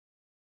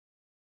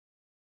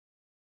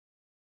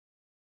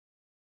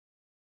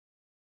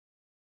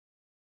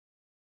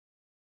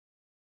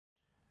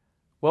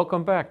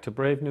Welcome back to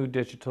Brave New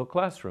Digital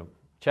Classroom,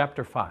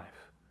 Chapter 5,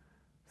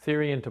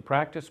 Theory into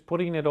Practice,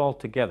 Putting It All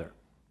Together.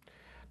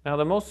 Now,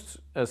 the most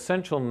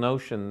essential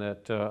notion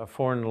that a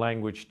foreign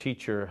language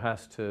teacher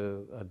has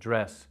to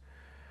address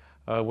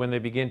when they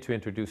begin to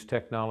introduce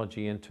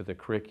technology into the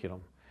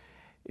curriculum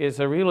is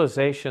a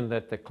realization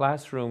that the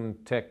classroom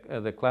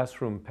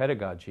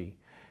pedagogy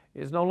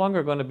is no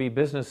longer going to be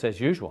business as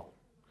usual.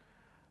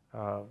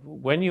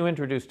 When you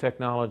introduce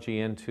technology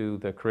into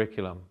the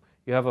curriculum,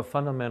 you have a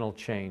fundamental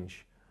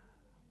change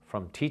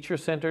from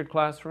teacher-centered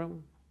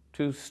classroom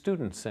to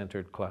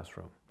student-centered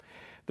classroom.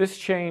 This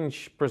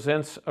change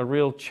presents a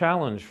real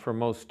challenge for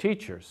most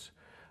teachers,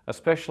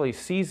 especially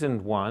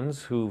seasoned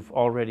ones who've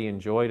already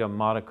enjoyed a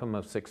modicum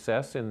of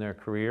success in their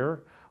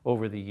career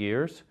over the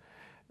years,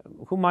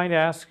 who might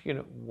ask,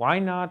 why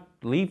not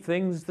leave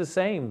things the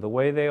same, the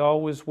way they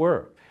always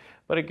were?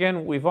 But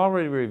again, we've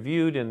already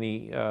reviewed in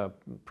the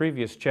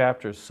previous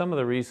chapters some of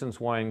the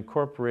reasons why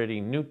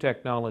incorporating new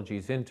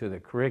technologies into the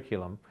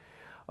curriculum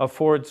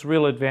affords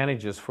real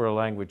advantages for a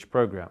language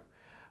program.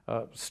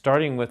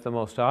 Starting with the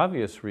most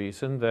obvious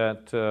reason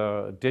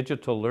that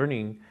digital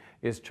learning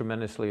is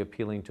tremendously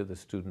appealing to the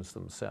students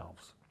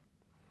themselves.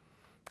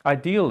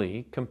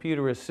 Ideally,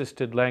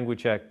 computer-assisted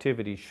language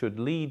activities should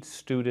lead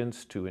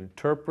students to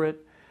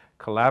interpret,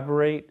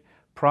 collaborate,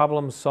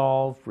 problem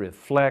solve,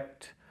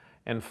 reflect,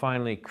 and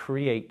finally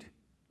create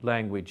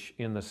language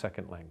in the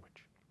second language.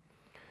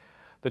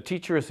 The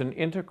teacher is an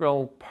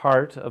integral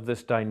part of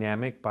this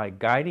dynamic by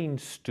guiding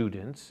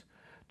students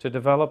to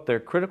develop their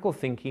critical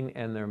thinking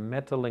and their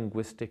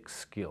metalinguistic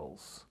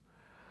skills.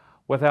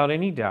 Without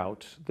any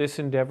doubt, this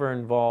endeavor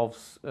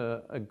involves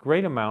a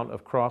great amount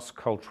of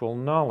cross-cultural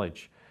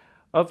knowledge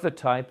of the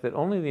type that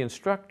only the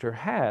instructor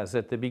has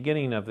at the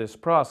beginning of this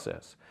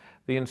process.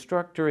 The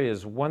instructor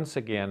is once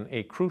again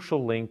a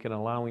crucial link in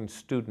allowing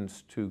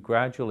students to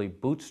gradually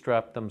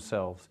bootstrap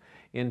themselves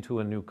into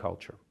a new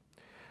culture.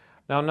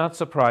 Now, not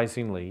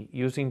surprisingly,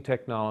 using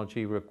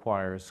technology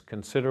requires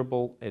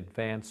considerable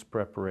advanced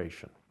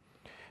preparation.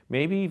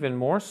 Maybe even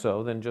more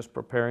so than just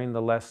preparing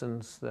the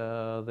lessons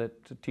that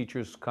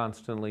teachers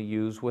constantly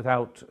use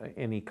without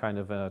any kind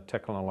of a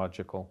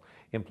technological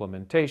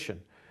implementation.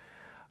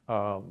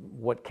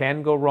 What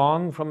can go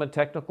wrong from a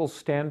technical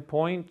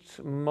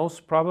standpoint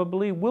most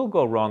probably will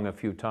go wrong a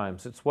few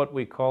times. It's what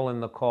we call in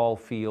the call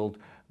field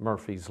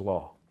Murphy's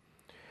Law.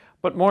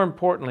 But more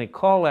importantly,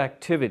 call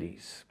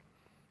activities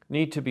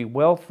need to be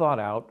well thought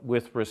out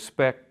with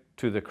respect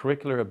to the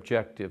curricular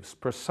objectives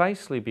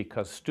precisely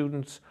because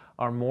students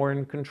are more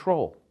in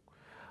control.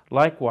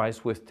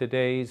 Likewise, with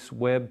today's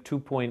Web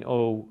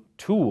 2.0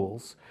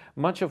 tools,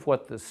 much of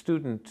what the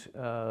student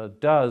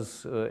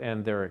does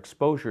and their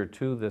exposure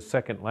to the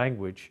second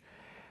language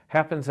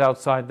happens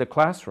outside the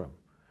classroom,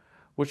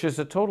 which is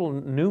a total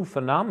new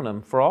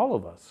phenomenon for all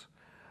of us.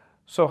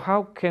 So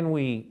how can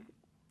we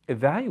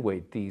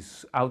evaluate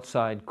these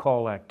outside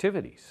call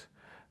activities?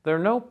 There are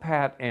no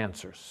pat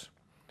answers,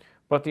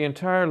 but the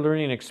entire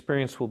learning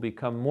experience will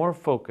become more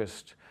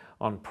focused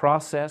on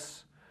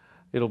process,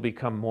 it'll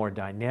become more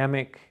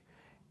dynamic,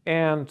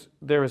 and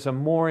there is a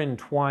more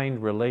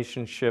entwined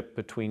relationship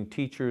between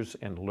teachers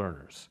and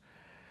learners,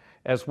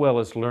 as well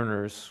as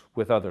learners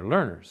with other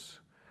learners,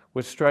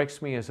 which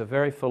strikes me as a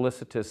very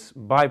felicitous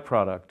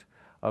byproduct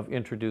of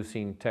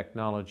introducing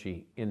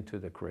technology into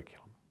the curriculum.